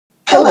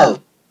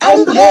Hello,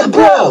 I'm the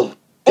bro,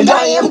 and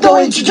I am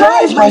going to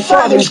drive my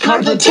father's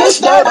car to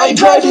test out my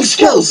driving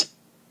skills.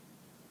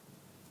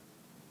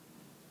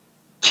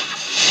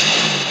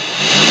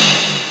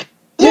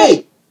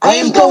 Yay! I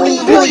am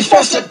going really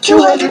fast at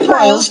 200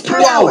 miles per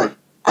hour.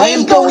 I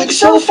am going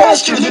so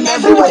faster than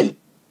everyone.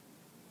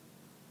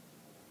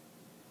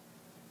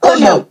 Oh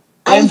no,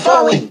 I'm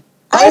falling.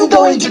 I'm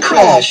going to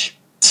crash.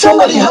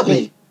 Somebody help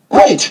me.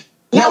 Wait,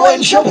 now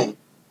I'm jumping.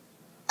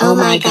 Oh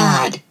my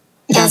god.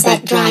 Does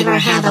that driver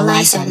have a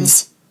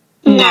license?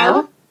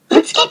 No.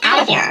 Let's get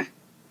out of here.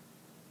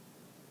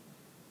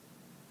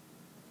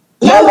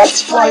 Now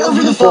let's fly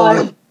over the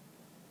farm.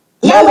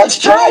 Now let's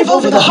drive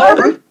over the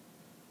harbor.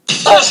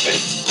 Busted!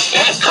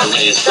 That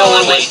company is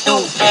going way too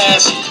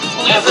fast.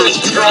 Whoever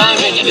is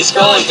driving it is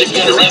going to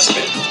get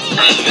arrested.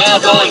 I'm now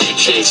going to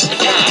chase the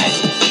guy.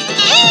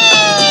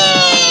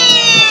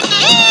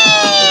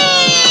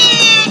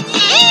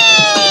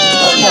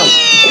 Oh no,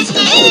 it's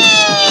the police.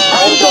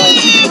 I'm going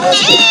to be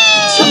arrested.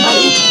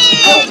 Somebody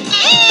help me.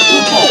 Who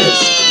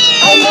cares?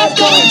 I'm not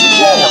going to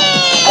jail.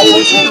 I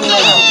will turn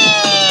around.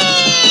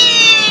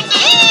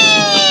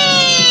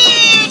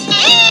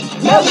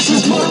 Now this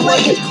is more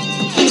like it.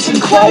 Peace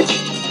and quiet.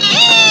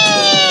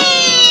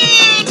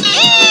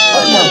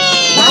 Oh no,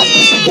 not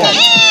this again.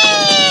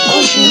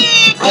 Oh shoot,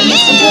 I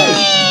missed the bird.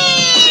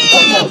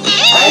 Oh no,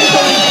 I'm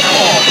going to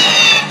crash.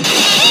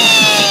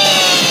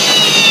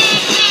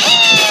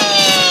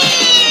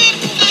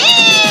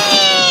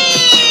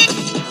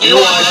 You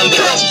are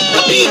under arrest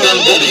for being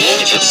under the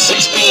age of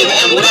 16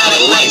 and without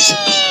a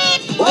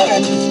license.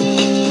 What?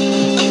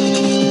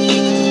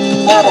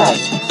 What?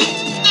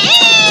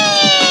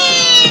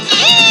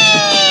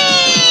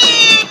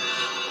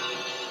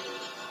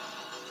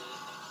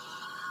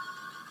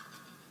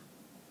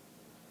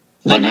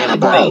 Banana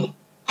Bro,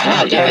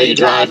 how dare you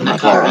drive my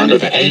car under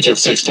the age of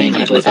 16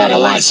 and without a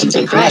license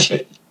and crash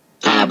it?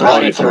 I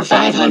bought it for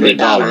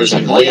 $500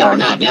 and we are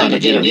not going to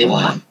get a new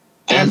one.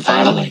 And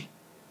finally,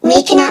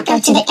 we cannot go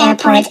to the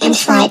airport and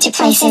fly to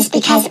places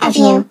because of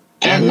you.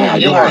 And now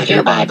you are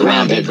hereby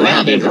grounded for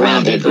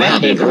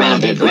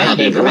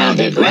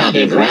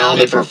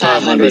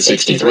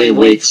 563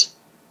 weeks.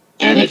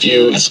 And if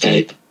you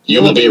escape,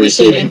 you will be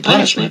receiving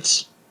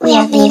punishments. We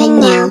are leaving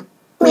now.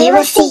 We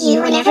will see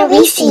you whenever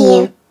we see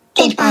you.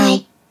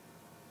 Goodbye.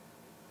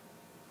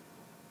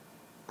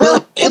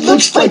 Well, it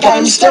looks like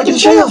I'm stuck in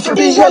jail for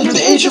being under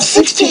the age of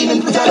 16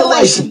 and without a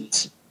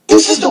license.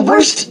 This is the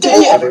worst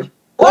day ever.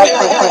 Why?